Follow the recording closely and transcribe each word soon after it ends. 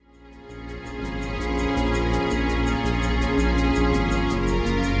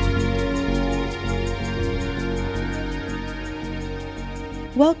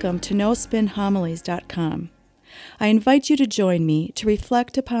Welcome to nospinhomilies.com. I invite you to join me to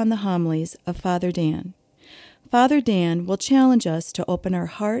reflect upon the homilies of Father Dan. Father Dan will challenge us to open our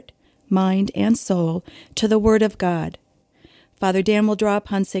heart, mind, and soul to the Word of God. Father Dan will draw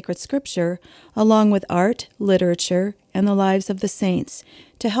upon sacred scripture along with art, literature, and the lives of the saints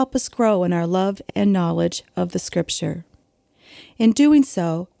to help us grow in our love and knowledge of the scripture. In doing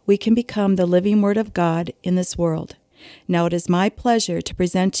so, we can become the living Word of God in this world. Now it is my pleasure to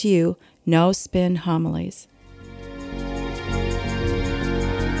present to you No Spin Homilies.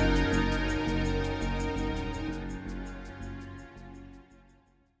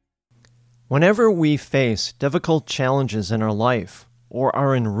 Whenever we face difficult challenges in our life or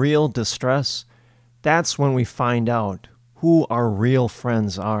are in real distress, that's when we find out who our real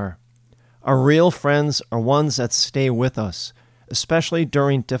friends are. Our real friends are ones that stay with us, especially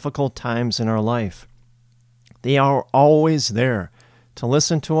during difficult times in our life. They are always there to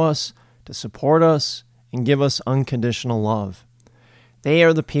listen to us, to support us, and give us unconditional love. They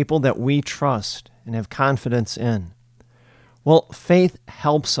are the people that we trust and have confidence in. Well, faith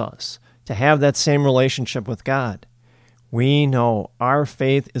helps us to have that same relationship with God. We know our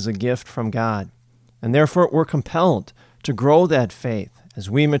faith is a gift from God, and therefore we're compelled to grow that faith as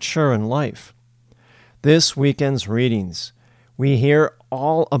we mature in life. This weekend's readings, we hear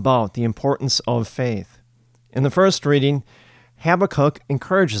all about the importance of faith. In the first reading, Habakkuk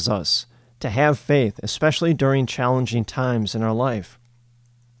encourages us to have faith, especially during challenging times in our life.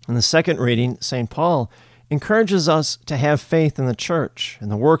 In the second reading, St. Paul encourages us to have faith in the church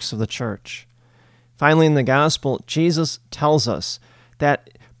and the works of the church. Finally, in the gospel, Jesus tells us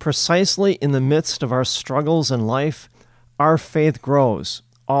that precisely in the midst of our struggles in life, our faith grows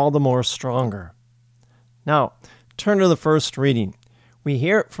all the more stronger. Now, turn to the first reading. We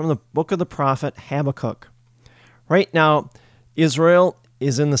hear from the book of the prophet Habakkuk. Right now, Israel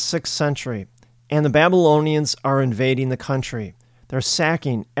is in the 6th century, and the Babylonians are invading the country. They're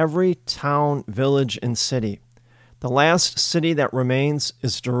sacking every town, village, and city. The last city that remains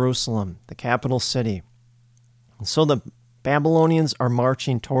is Jerusalem, the capital city. And so the Babylonians are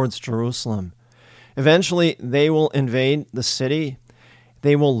marching towards Jerusalem. Eventually, they will invade the city,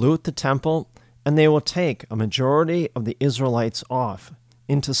 they will loot the temple, and they will take a majority of the Israelites off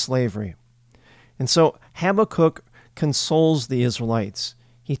into slavery. And so Habakkuk consoles the Israelites.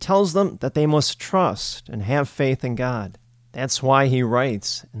 He tells them that they must trust and have faith in God. That's why he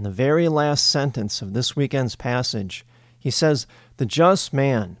writes in the very last sentence of this weekend's passage, he says, "The just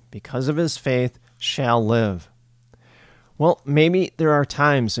man, because of his faith, shall live." Well, maybe there are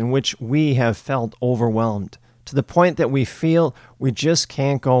times in which we have felt overwhelmed to the point that we feel we just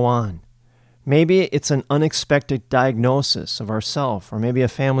can't go on. Maybe it's an unexpected diagnosis of ourselves or maybe a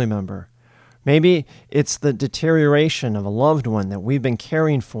family member. Maybe it's the deterioration of a loved one that we've been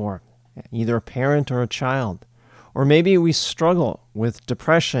caring for, either a parent or a child. Or maybe we struggle with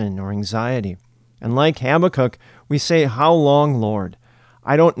depression or anxiety. And like Habakkuk, we say, "How long, Lord?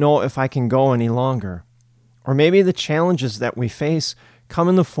 I don't know if I can go any longer." Or maybe the challenges that we face come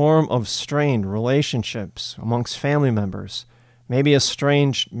in the form of strained relationships amongst family members, maybe a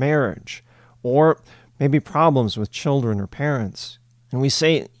strained marriage, or maybe problems with children or parents. And we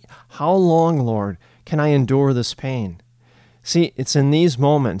say, "How long, Lord, can I endure this pain?" See, it's in these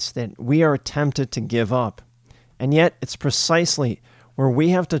moments that we are tempted to give up. And yet it's precisely where we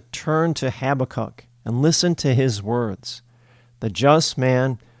have to turn to Habakkuk and listen to his words. "The just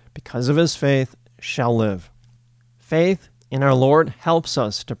man, because of his faith, shall live." Faith in our Lord helps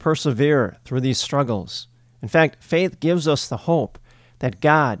us to persevere through these struggles. In fact, faith gives us the hope that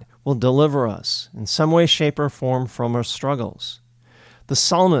God will deliver us in some way, shape, or form from our struggles. The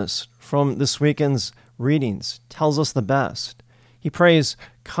psalmist from this weekend's readings tells us the best. He prays,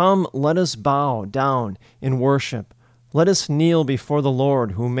 "Come, let us bow down in worship. Let us kneel before the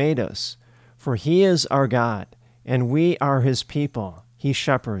Lord who made us. For he is our God, and we are his people, he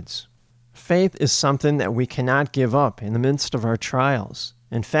shepherds." Faith is something that we cannot give up in the midst of our trials.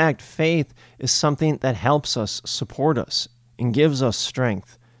 In fact, faith is something that helps us, support us, and gives us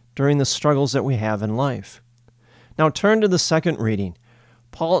strength during the struggles that we have in life. Now turn to the second reading.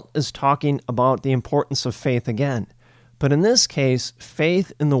 Paul is talking about the importance of faith again, but in this case,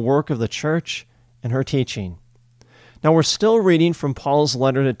 faith in the work of the church and her teaching. Now we're still reading from Paul's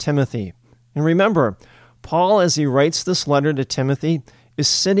letter to Timothy. And remember, Paul, as he writes this letter to Timothy, is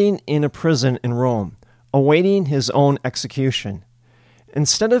sitting in a prison in Rome, awaiting his own execution.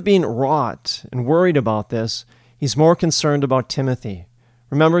 Instead of being wrought and worried about this, he's more concerned about Timothy.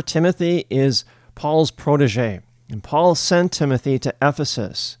 Remember, Timothy is Paul's protege, and Paul sent Timothy to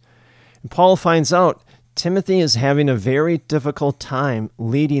Ephesus. And Paul finds out Timothy is having a very difficult time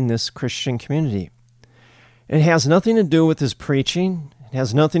leading this Christian community. It has nothing to do with his preaching. It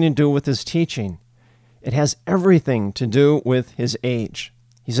has nothing to do with his teaching. It has everything to do with his age.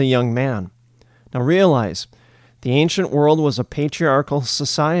 He's a young man. Now realize, the ancient world was a patriarchal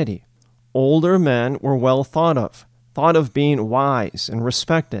society. Older men were well thought of being wise and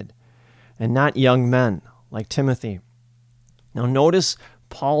respected, and not young men like Timothy. Now notice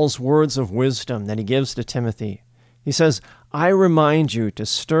Paul's words of wisdom that he gives to Timothy. He says, I remind you to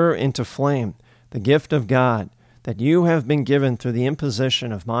stir into flame the gift of God that you have been given through the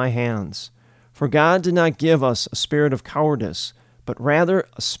imposition of my hands. For God did not give us a spirit of cowardice, but rather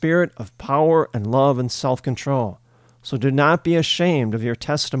a spirit of power and love and self-control. So do not be ashamed of your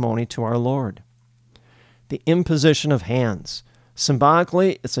testimony to our Lord. The imposition of hands.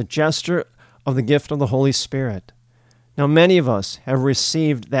 Symbolically, it's a gesture of the gift of the Holy Spirit. Now, many of us have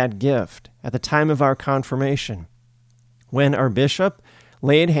received that gift at the time of our confirmation, when our bishop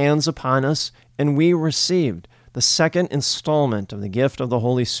laid hands upon us and we received the second installment of the gift of the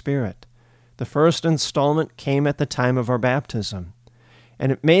Holy Spirit. The first installment came at the time of our baptism,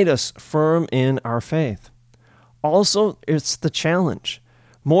 and it made us firm in our faith. Also, it's the challenge,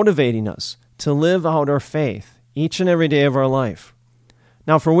 motivating us to live out our faith each and every day of our life.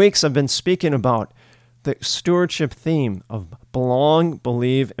 Now, for weeks I've been speaking about the stewardship theme of belong,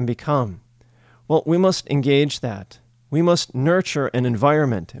 believe, and become. Well, we must engage that. We must nurture an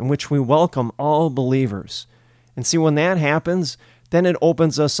environment in which we welcome all believers. And see, when that happens, then it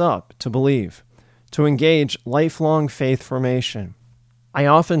opens us up to believe, to engage lifelong faith formation. I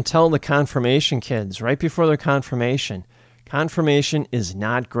often tell the confirmation kids right before their confirmation is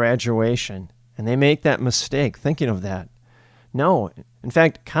not graduation, and they make that mistake thinking of that. No, in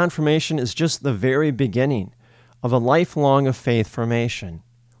fact, confirmation is just the very beginning of a lifelong of faith formation.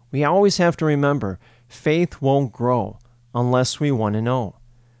 We always have to remember, faith won't grow unless we want to know.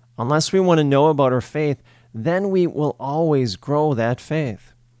 Unless we want to know about our faith, then we will always grow that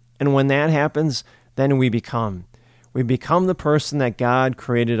faith. And when that happens, then we become. We become the person that God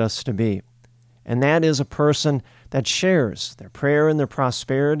created us to be. And that is a person that shares their prayer and their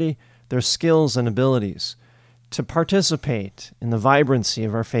prosperity, their skills and abilities, to participate in the vibrancy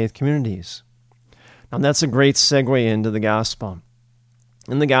of our faith communities. Now that's a great segue into the gospel.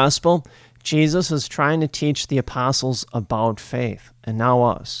 In the gospel, Jesus is trying to teach the apostles about faith, and now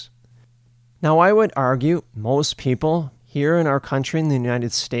us. Now I would argue most people here in our country, in the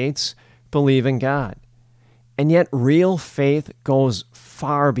United States, believe in God. And yet real faith goes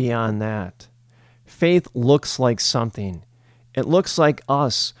far beyond that. Faith looks like something. It looks like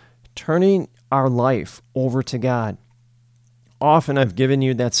us turning our life over to God. Often I've given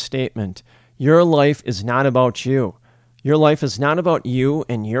you that statement. Your life is not about you. Your life is not about you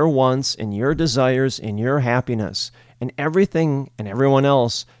and your wants and your desires and your happiness. And everything and everyone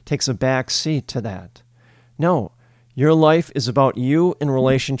else takes a back seat to that. No, your life is about you in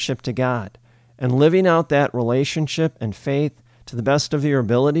relationship to God and living out that relationship and faith to the best of your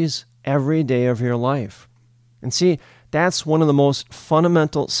abilities every day of your life. And see, that's one of the most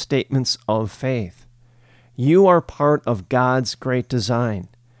fundamental statements of faith. You are part of God's great design.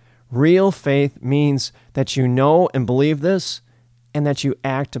 Real faith means that you know and believe this and that you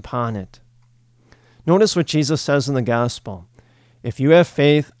act upon it. Notice what Jesus says in the gospel. If you have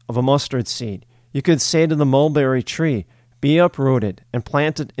faith of a mustard seed, you could say to the mulberry tree, be uprooted and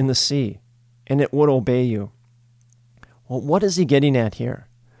planted in the sea, and it would obey you. Well, what is he getting at here?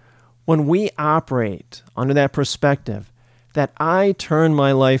 When we operate under that perspective that I turn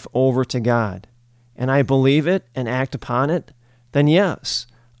my life over to God and I believe it and act upon it, then yes,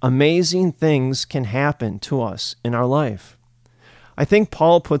 amazing things can happen to us in our life. I think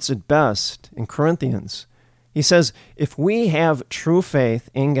Paul puts it best in Corinthians. He says, if we have true faith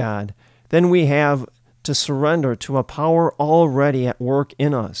in God, then we have to surrender to a power already at work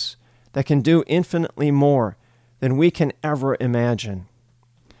in us that can do infinitely more than we can ever imagine.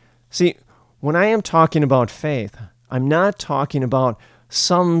 See, when I am talking about faith, I'm not talking about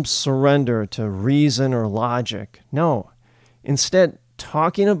some surrender to reason or logic. No. Instead,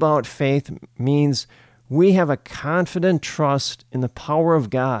 talking about faith means we have a confident trust in the power of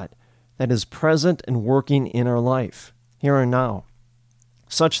God that is present and working in our life, here and now,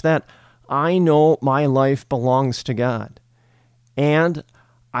 such that I know my life belongs to God, and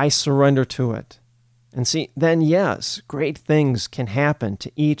I surrender to it. And see, then yes, great things can happen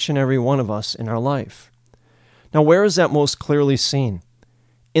to each and every one of us in our life. Now, where is that most clearly seen?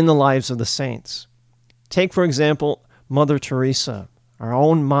 In the lives of the saints. Take, for example, Mother Teresa, our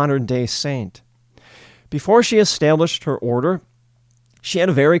own modern-day saint. Before she established her order, she had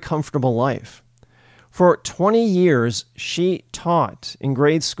a very comfortable life. For 20 years, she taught in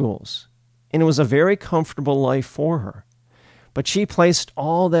grade schools, and it was a very comfortable life for her. But she placed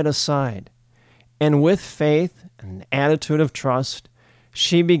all that aside, and with faith and an attitude of trust,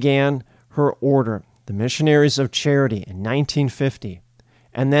 she began her order, the Missionaries of Charity, in 1950.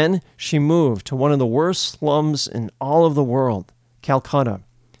 And then she moved to one of the worst slums in all of the world, Calcutta,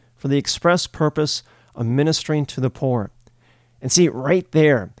 for the express purpose of ministering to the poor. And see, right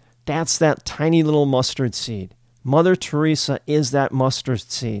there, that's that tiny little mustard seed. Mother Teresa is that mustard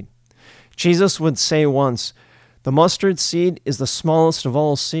seed. Jesus would say once, the mustard seed is the smallest of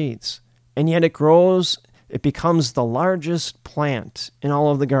all seeds, and yet it grows, it becomes the largest plant in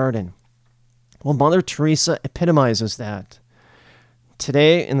all of the garden. Well, Mother Teresa epitomizes that.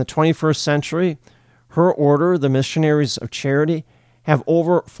 Today, in the 21st century, her order, the Missionaries of Charity, have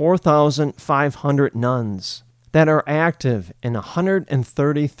over 4,500 nuns that are active in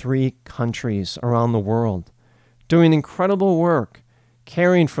 133 countries around the world, doing incredible work,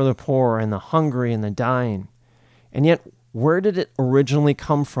 caring for the poor and the hungry and the dying. And yet, where did it originally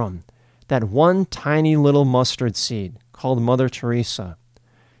come from? That one tiny little mustard seed called Mother Teresa.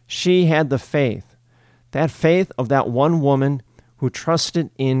 She had the faith, that faith of that one woman who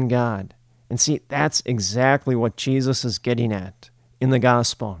trusted in God. And see, that's exactly what Jesus is getting at in the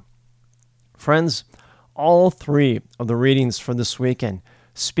gospel. Friends, all three of the readings for this weekend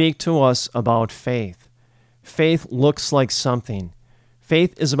speak to us about faith. Faith looks like something.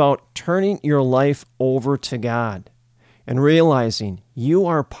 Faith is about turning your life over to God and realizing you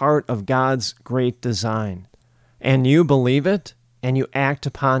are part of God's great design. And you believe it and you act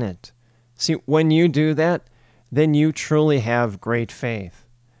upon it. See, when you do that, then you truly have great faith.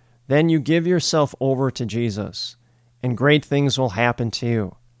 Then you give yourself over to Jesus, and great things will happen to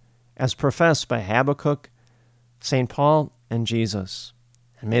you, as professed by Habakkuk, St. Paul, and Jesus.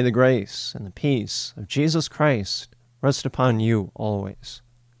 And may the grace and the peace of Jesus Christ rest upon you always.